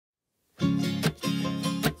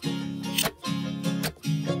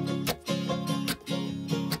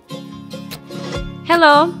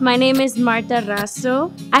Hello, my name is Marta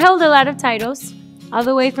Razo. I hold a lot of titles, all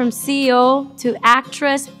the way from CEO to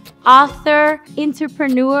actress, author,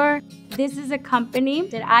 entrepreneur. This is a company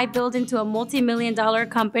that I built into a multi-million-dollar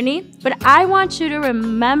company, but I want you to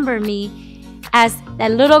remember me as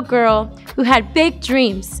that little girl who had big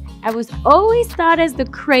dreams. I was always thought as the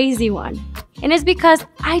crazy one. And it's because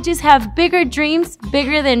I just have bigger dreams,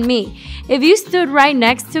 bigger than me. If you stood right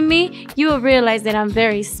next to me, you will realize that I'm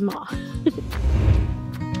very small.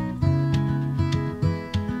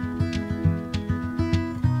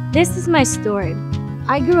 This is my story.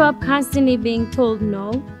 I grew up constantly being told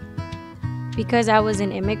no because I was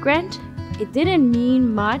an immigrant. It didn't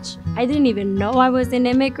mean much. I didn't even know I was an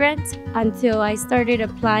immigrant until I started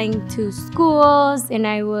applying to schools and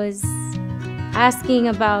I was asking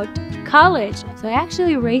about college. So I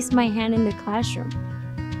actually raised my hand in the classroom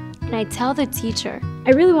and I tell the teacher, I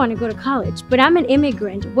really want to go to college, but I'm an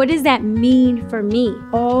immigrant. What does that mean for me?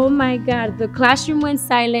 Oh my God, the classroom went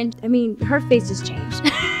silent. I mean, her face just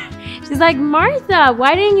changed. She's like, Martha,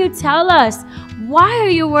 why didn't you tell us? Why are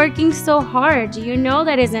you working so hard? Do you know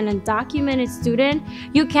that as an undocumented student,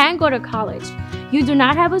 you can't go to college? You do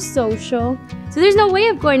not have a social, so there's no way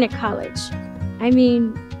of going to college. I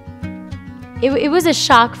mean, it was a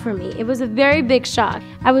shock for me. It was a very big shock.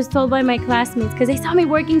 I was told by my classmates, because they saw me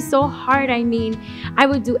working so hard. I mean, I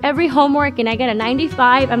would do every homework and I get a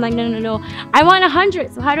 95. I'm like, no. I want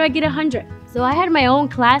 100, so how do I get 100? So I had my own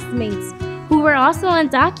classmates who were also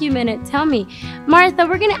undocumented tell me, Martha,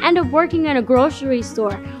 we're gonna end up working at a grocery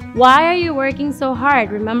store. Why are you working so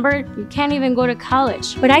hard? Remember, you can't even go to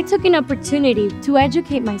college. But I took an opportunity to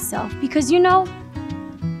educate myself because, you know,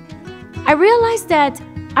 I realized that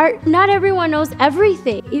not everyone knows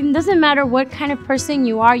everything. It doesn't matter what kind of person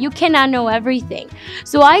you are, you cannot know everything.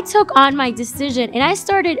 So I took on my decision and I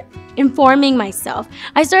started informing myself.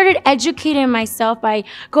 I started educating myself by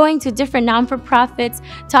going to different non-for-profits,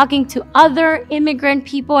 talking to other immigrant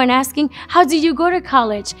people and asking, how did you go to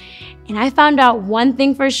college? And I found out one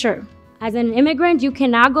thing for sure. As an immigrant, you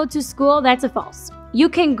cannot go to school. That's a false. You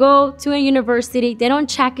can go to a university. They don't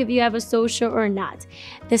check if you have a social or not.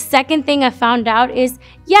 The second thing I found out is,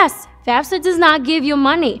 yes, FAFSA does not give you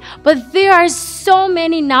money, but there are so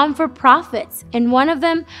many non-for-profits, and one of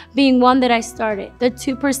them being one that I started, the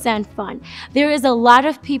 2% Fund. There is a lot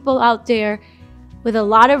of people out there with a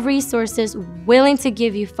lot of resources willing to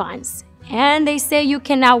give you funds. And they say you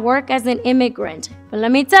cannot work as an immigrant. But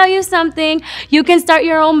let me tell you something, you can start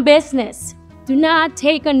your own business. Do not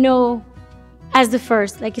take a no as the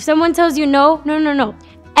first. Like if someone tells you no.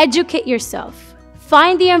 Educate yourself.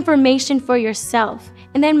 Find the information for yourself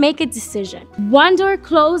and then make a decision. One door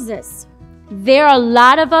closes. There are a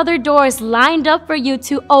lot of other doors lined up for you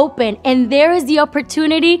to open, and there is the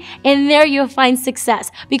opportunity, and there you'll find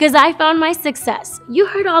success. Because I found my success. You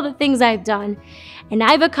heard all the things I've done, and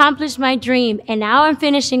I've accomplished my dream, and now I'm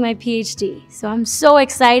finishing my PhD. So I'm so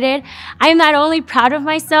excited. I am not only proud of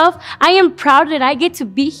myself, I am proud that I get to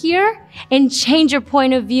be here and change your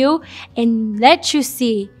point of view and let you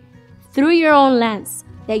see through your own lens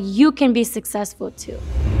that you can be successful too.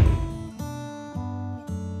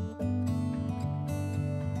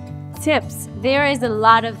 Tips, there is a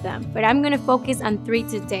lot of them, but I'm gonna focus on 3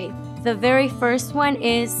 today. The very first one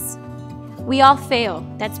is, we all fail.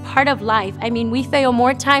 That's part of life. I mean, we fail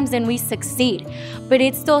more times than we succeed, but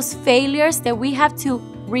it's those failures that we have to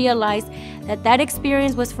realize that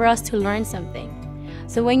experience was for us to learn something.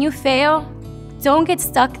 So when you fail, don't get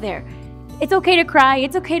stuck there. It's okay to cry,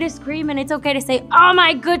 it's okay to scream, and it's okay to say, oh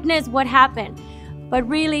my goodness, what happened? But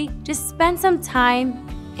really, just spend some time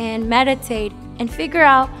and meditate and figure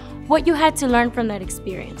out what you had to learn from that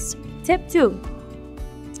experience. Tip 2,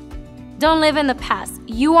 don't live in the past.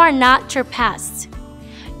 You are not your past.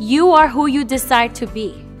 You are who you decide to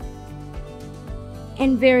be.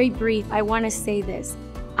 And very brief, I want to say this.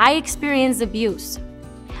 I experienced abuse.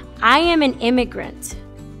 I am an immigrant.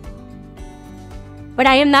 But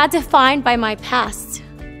I am not defined by my past.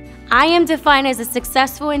 I am defined as a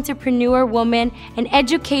successful entrepreneur woman, an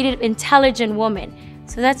educated, intelligent woman.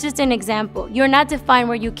 So that's just an example. You're not defined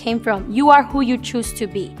where you came from. You are who you choose to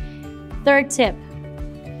be. Third tip,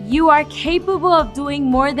 you are capable of doing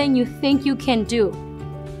more than you think you can do.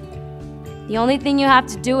 The only thing you have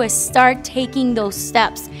to do is start taking those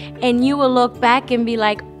steps, and you will look back and be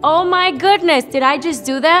like, oh my goodness, did I just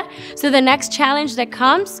do that? So the next challenge that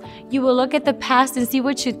comes, you will look at the past and see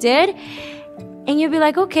what you did, and you'll be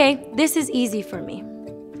like, okay, this is easy for me.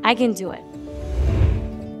 I can do it.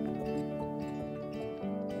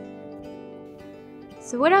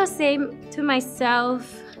 So what I'll say to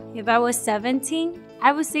myself if I was 17,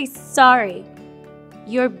 I would say sorry.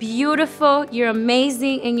 You're beautiful, you're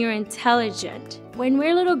amazing, and you're intelligent. When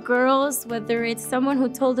we're little girls, whether it's someone who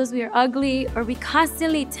told us we are ugly, or we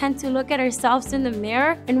constantly tend to look at ourselves in the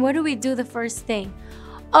mirror, and what do we do the first thing?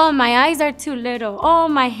 Oh, my eyes are too little. Oh,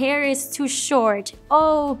 my hair is too short.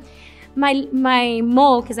 Oh, my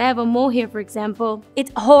mole, because I have a mole here, for example,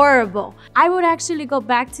 it's horrible. I would actually go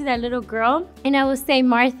back to that little girl and I would say,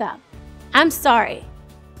 Martha, I'm sorry.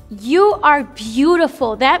 You are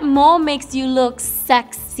beautiful. That mole makes you look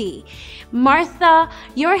sexy. Martha,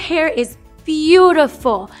 your hair is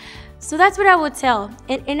beautiful. So that's what I would tell.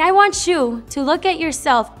 And I want you to look at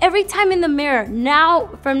yourself every time in the mirror,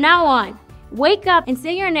 from now on. Wake up and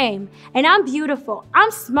say your name. And I'm beautiful.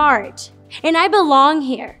 I'm smart. And I belong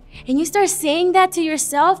here. And you start saying that to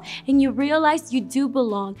yourself and you realize you do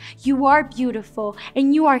belong. You are beautiful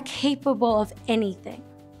and you are capable of anything.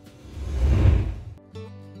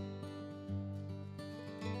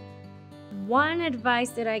 One advice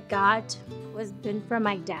that I got was from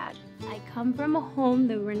my dad. I come from a home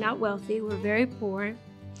that we're not wealthy, we're very poor.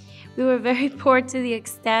 We were very poor to the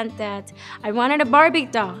extent that I wanted a Barbie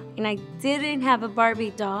doll and I didn't have a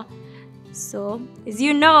Barbie doll. So, as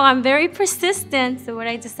you know, I'm very persistent. So what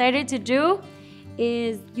I decided to do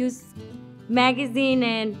is use magazine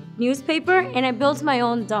and newspaper, and I built my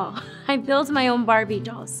own doll. I built my own Barbie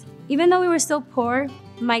dolls. Even though we were so poor,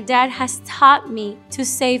 my dad has taught me to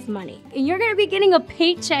save money. And you're gonna be getting a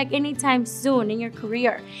paycheck anytime soon in your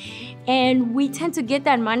career. And we tend to get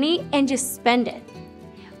that money and just spend it.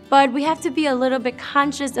 But we have to be a little bit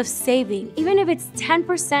conscious of saving. Even if it's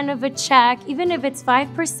 10% of a check, even if it's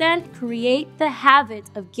 5%, create the habit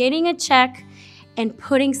of getting a check and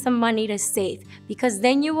putting some money to save, because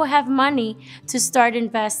then you will have money to start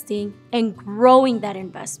investing and growing that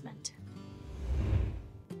investment.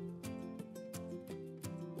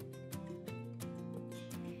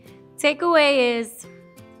 Takeaway is,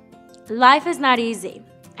 life is not easy.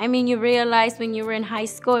 I mean, you realize when you were in high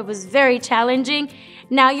school, it was very challenging.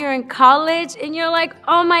 Now you're in college and you're like,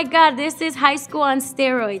 oh my God, this is high school on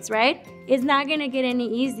steroids, right? It's not gonna get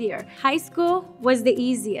any easier. High school was the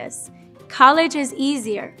easiest. College is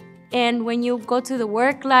easier. And when you go to the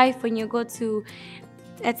work life, when you go to,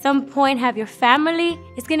 at some point, have your family,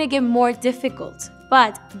 it's gonna get more difficult.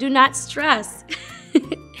 But do not stress.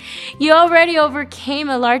 You already overcame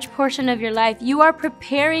a large portion of your life. You are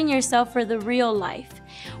preparing yourself for the real life.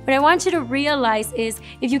 What I want you to realize is,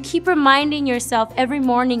 if you keep reminding yourself every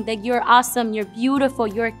morning that you're awesome, you're beautiful,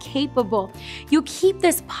 you're capable, you keep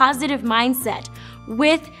this positive mindset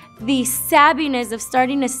with the savviness of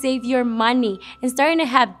starting to save your money and starting to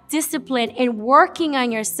have discipline and working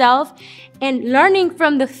on yourself and learning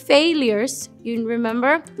from the failures. You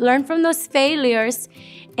remember? Learn from those failures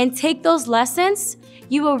and take those lessons.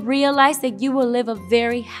 You will realize that you will live a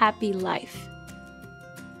very happy life.